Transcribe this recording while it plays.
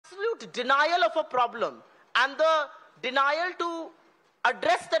denial of a problem and the denial to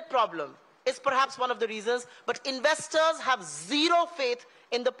address that problem is perhaps one of the reasons, but investors have zero faith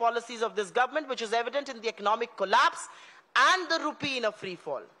in the policies of this government, which is evident in the economic collapse and the rupee in a free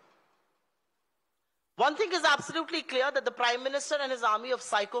fall. One thing is absolutely clear, that the Prime Minister and his army of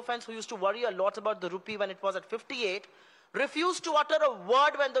sycophants who used to worry a lot about the rupee when it was at 58 refused to utter a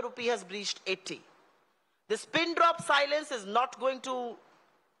word when the rupee has breached 80. This pin drop silence is not going to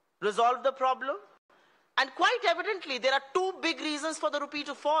resolve the problem. And quite evidently, there are two big reasons for the rupee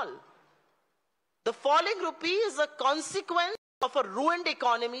to fall. The falling rupee is a consequence of a ruined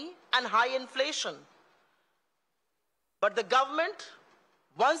economy and high inflation. But the government,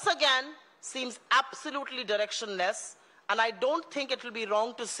 once again, seems absolutely directionless, and I don't think it will be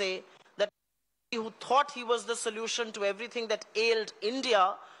wrong to say that who thought he was the solution to everything that ailed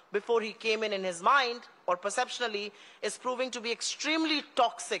India before he came in his mind, or perceptionally, is proving to be extremely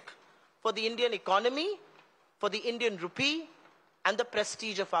toxic for the Indian economy, for the Indian rupee, and the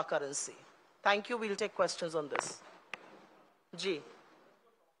prestige of our currency. Thank you. We'll take questions on this. Ji.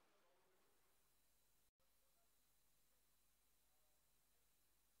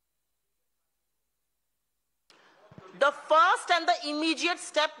 The first and the immediate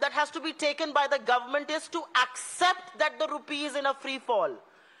step that has to be taken by the government is to accept that the rupee is in a free fall.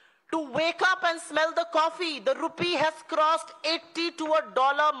 To wake up and smell the coffee. The rupee has crossed 80 to a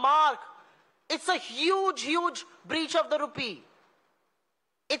dollar mark. It's a huge, huge breach of the rupee.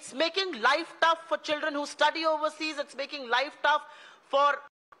 It's making life tough for children who study overseas. It's making life tough for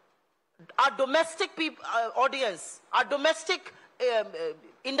our domestic audience, our domestic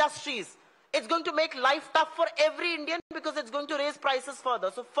industries. It's going to make life tough for every Indian because it's going to raise prices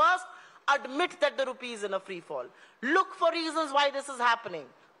further. So first, admit that the rupee is in a free fall. Look for reasons why this is happening.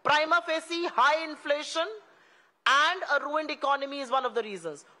 Prima facie, high inflation and a ruined economy is one of the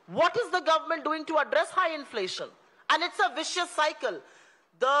reasons. What is the government doing to address high inflation? And it's a vicious cycle.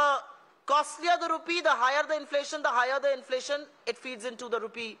 The costlier the rupee, the higher the inflation, it feeds into the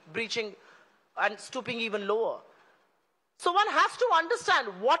rupee breaching and stooping even lower. So one has to understand,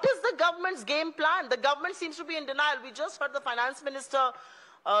 what is the government's game plan? The government seems to be in denial. We just heard the finance minister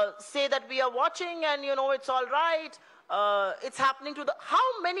say that we are watching and, you know, it's all right. It's happening to the...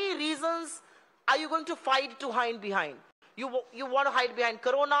 How many reasons are you going to fight to hide behind? You want to hide behind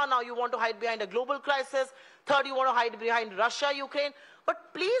Corona, now you want to hide behind a global crisis. Third, you want to hide behind Russia, Ukraine.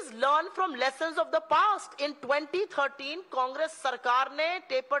 But please learn from lessons of the past. In 2013, Congress सरकार ने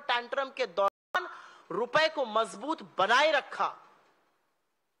taper tantrum के दौरान रुपए को मजबूत बनाए रखा.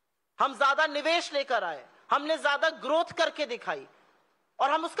 हम ज्यादा निवेश लेकर आए, हमने ज्यादा ग्रोथ करके दिखाई, और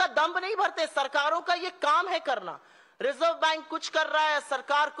हम उसका दम नहीं भरते. सरकारों का ये काम है करना. रिजर्व बैंक कुछ कर रहा है,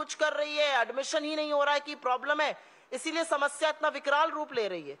 सरकार कुछ कर रही है, एडमिशन ही नहीं हो रहा है कि प्रॉब्लम है, इसीलिए समस्या इतना विकराल रूप ले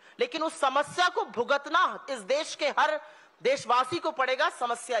रही है. लेकिन उस समस्या को भुगतना इस देश के हर देशवासी को पड़ेगा.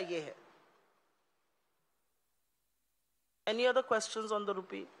 समस्या ये है. Any other questions on the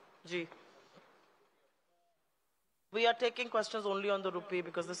rupee? Ji. We are taking questions only on the rupee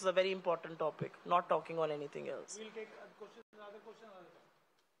because this is a very important topic, not talking on anything else. We'll take questions, another question.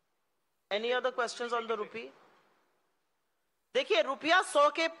 Any other questions on the rupee? देखिए, रुपया 100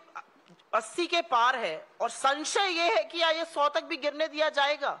 के 80 के पार है और संशय ये है कि ये 100 तक भी गिरने दिया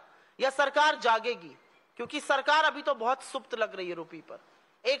जाएगा या सरकार जागेगी, क्योंकि सरकार अभी तो बहुत सुप्त लग रही है रुपये पर.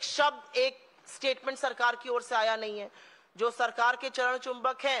 एक शब्द, एक स्टेटमेंट सरकार की ओर से आया नहीं है. जो सरकार के चरण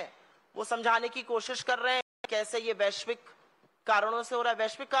चुंबक हैं वो समझाने की कोशिश कर रहे हैं कैसे ये वैश्विक कारणों से हो रहा है.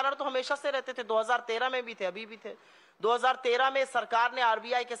 वैश्विक कारण तो हमेशा से रहते थे, 2013 में भी थे, अभी भी थे. 2013 में सरकार ने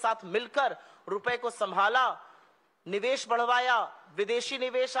आरबीआई के साथ मिलकर रुपए को संभाला, निवेश बढ़वाया, विदेशी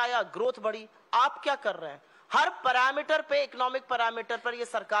निवेश आया, ग्रोथ बढ़ी. आप क्या कर रहे हैं? हर पैरामीटर पे, इकोनॉमिक पैरामीटर पर ये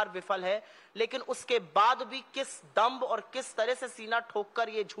सरकार विफल है. लेकिन उसके बाद भी किस दम्भ और किस तरह से सीना ठोककर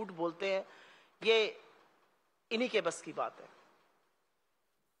ये झूठ बोलते हैं, ये इन्हीं के बस की बात है.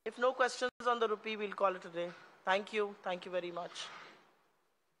 If no questions on the rupee, we'll call it a day. Thank you. Thank you very much.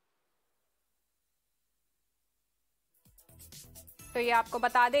 तो ये आपको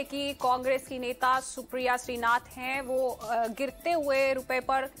बता दें कि कांग्रेस की नेता सुप्रिया श्रीनाथ हैं, वो गिरते हुए रुपए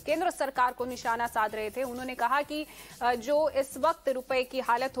पर केंद्र सरकार को निशाना साध रहे थे. उन्होंने कहा कि जो इस वक्त रुपए की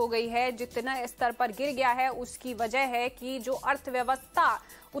हालत हो गई है, जितना स्तर पर गिर गया है, उसकी वजह है कि जो अर्थव्यवस्था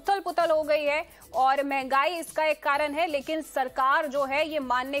उथल पुथल हो गई है और महंगाई इसका एक कारण है. लेकिन सरकार जो है ये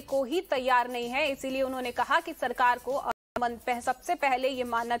मानने को ही तैयार नहीं है. इसीलिए उन्होंने कहा कि सरकार को सबसे पहले ये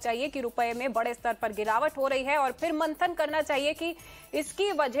मानना चाहिए कि रुपए में बड़े स्तर पर गिरावट हो रही है और फिर मंथन करना चाहिए कि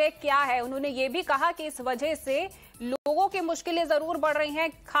इसकी वजह क्या है। उन्होंने ये भी कहा कि इस वजह से लोगों की मुश्किलें जरूर बढ़ रही हैं,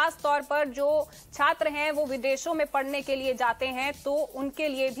 खास तौर पर जो छात्र हैं वो विदेशों में पढ़ने के लिए जाते हैं तो उनके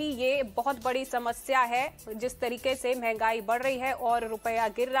लिए भी ये बहुत बड़ी समस्या है, जिस तरीके से महंगाई बढ़ रही है और रुपया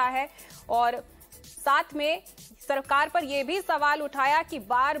गिर रहा है। और साथ में सरकार पर यह भी सवाल उठाया कि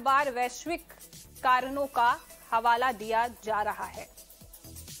बार बार वैश्विक कारणों का हवाला दिया जा रहा है।